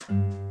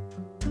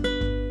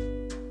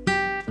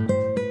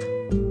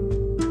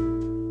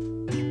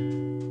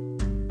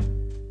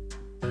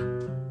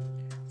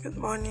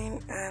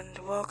morning and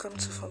welcome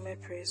to For My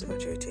Praise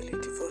Audio Daily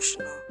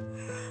Devotional.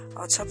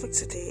 Our topic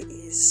today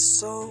is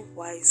Sow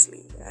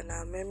Wisely, and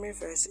our memory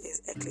verse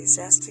is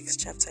Ecclesiastes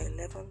chapter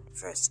 11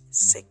 verse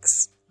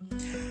 6.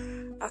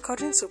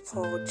 According to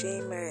Paul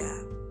J.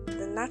 Meyer,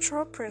 the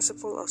natural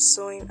principle of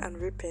sowing and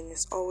reaping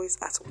is always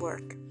at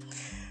work.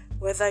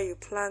 Whatever you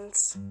plant,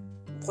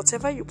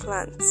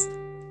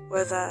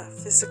 whether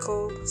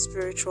physical,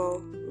 spiritual,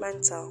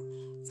 mental,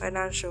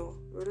 financial,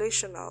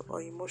 relational,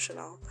 or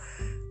emotional,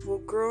 will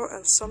grow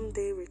and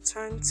someday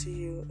return to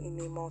you in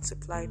a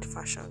multiplied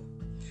fashion.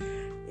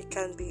 It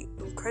can be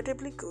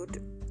incredibly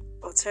good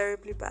or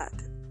terribly bad,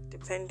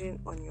 depending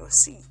on your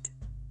seed.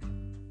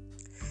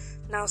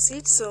 Now,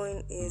 seed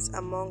sowing is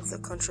among the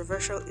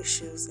controversial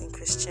issues in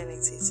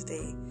Christianity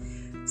today.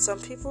 Some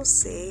people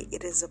say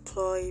it is a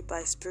ploy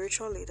by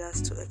spiritual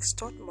leaders to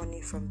extort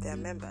money from their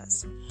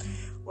members,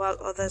 while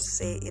others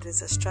say it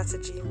is a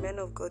strategy men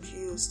of God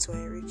use to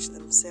enrich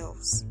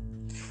themselves.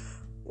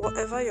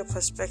 Whatever your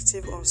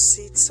perspective on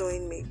seed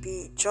sowing may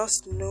be,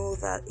 just know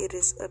that it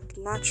is a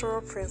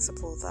natural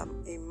principle that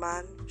a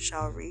man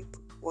shall reap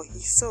what he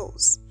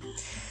sows.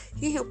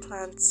 He who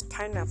plants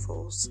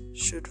pineapples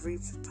should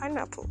reap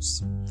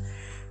pineapples.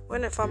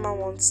 When a farmer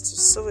wants to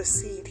sow a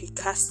seed, he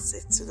casts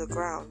it to the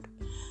ground.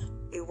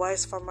 A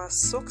wise farmer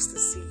soaks the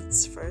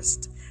seeds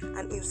first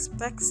and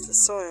inspects the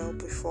soil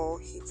before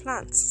he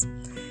plants.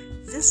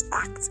 This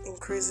act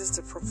increases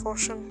the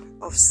proportion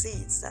of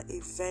seeds that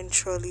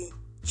eventually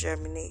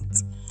germinate.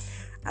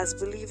 As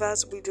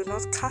believers, we do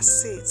not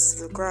cast seeds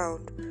to the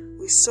ground,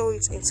 we sow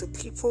it into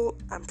people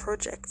and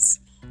projects.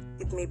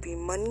 It may be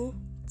money,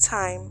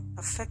 time,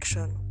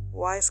 affection,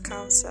 wise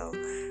counsel,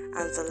 and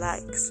the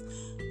likes.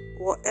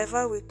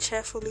 Whatever we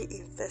cheerfully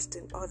invest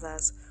in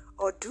others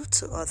or do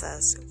to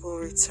others will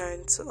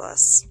return to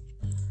us.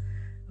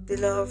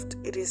 Beloved,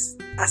 it is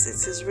as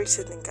it is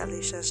written in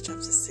Galatians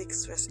chapter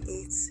 6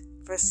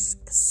 verse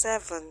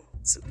 7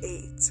 to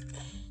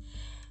 8.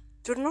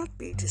 Do not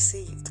be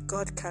deceived.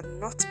 God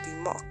cannot be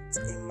mocked.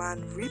 A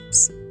man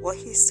reaps what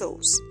he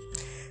sows.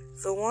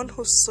 The one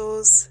who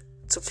sows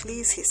to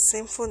please his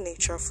sinful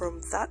nature,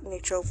 from that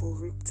nature will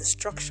reap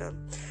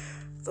destruction.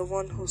 The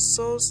one who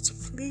sows to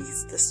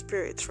please the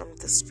Spirit, from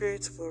the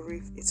Spirit will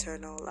reap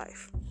eternal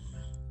life.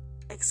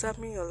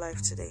 Examine your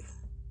life today.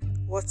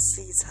 What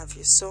seeds have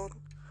you sown?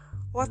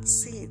 What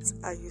seeds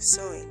are you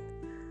sowing?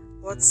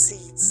 What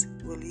seeds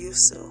will you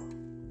sow?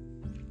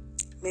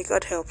 May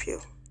God help you.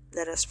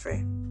 Let us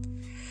pray.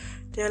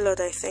 Dear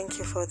Lord, I thank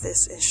you for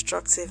this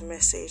instructive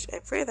message. I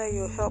pray that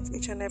you help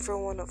each and every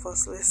one of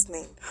us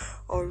listening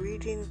or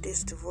reading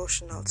this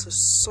devotional to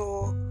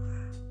sow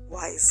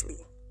wisely.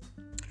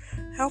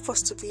 Help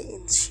us to be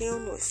in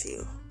tune with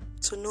you,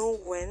 to know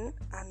when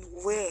and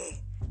where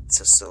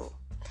to sow.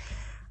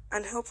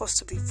 And help us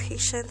to be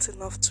patient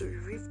enough to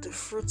reap the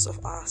fruits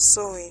of our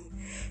sowing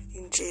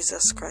in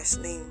Jesus Christ's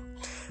name.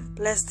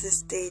 Bless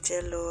this day,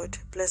 dear Lord.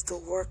 Bless the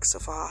works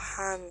of our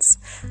hands,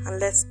 and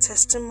let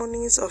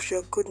testimonies of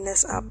your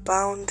goodness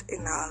abound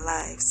in our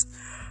lives.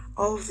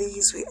 All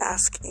these we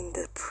ask in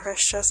the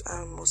precious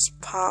and most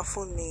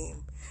powerful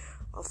name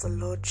of the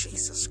Lord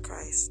Jesus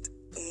Christ.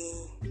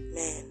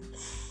 Amen.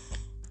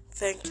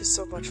 Thank you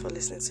so much for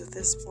listening to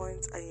this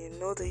point, and you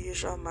know the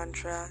usual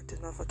mantra. Do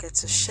not forget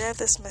to share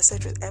this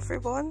message with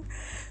everyone.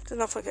 Do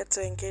not forget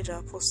to engage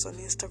our posts on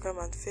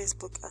Instagram and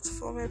Facebook at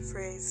For My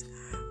Praise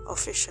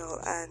Official,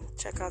 and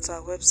check out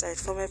our website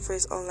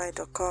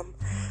formypraiseonline.com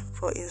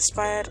for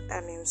inspired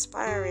and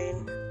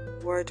inspiring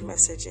word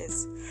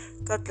messages.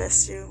 God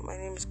bless you. My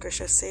name is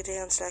Gracious Sade.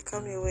 Until I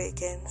come your way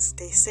again,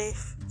 stay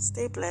safe,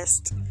 stay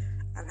blessed,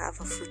 and have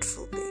a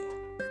fruitful day.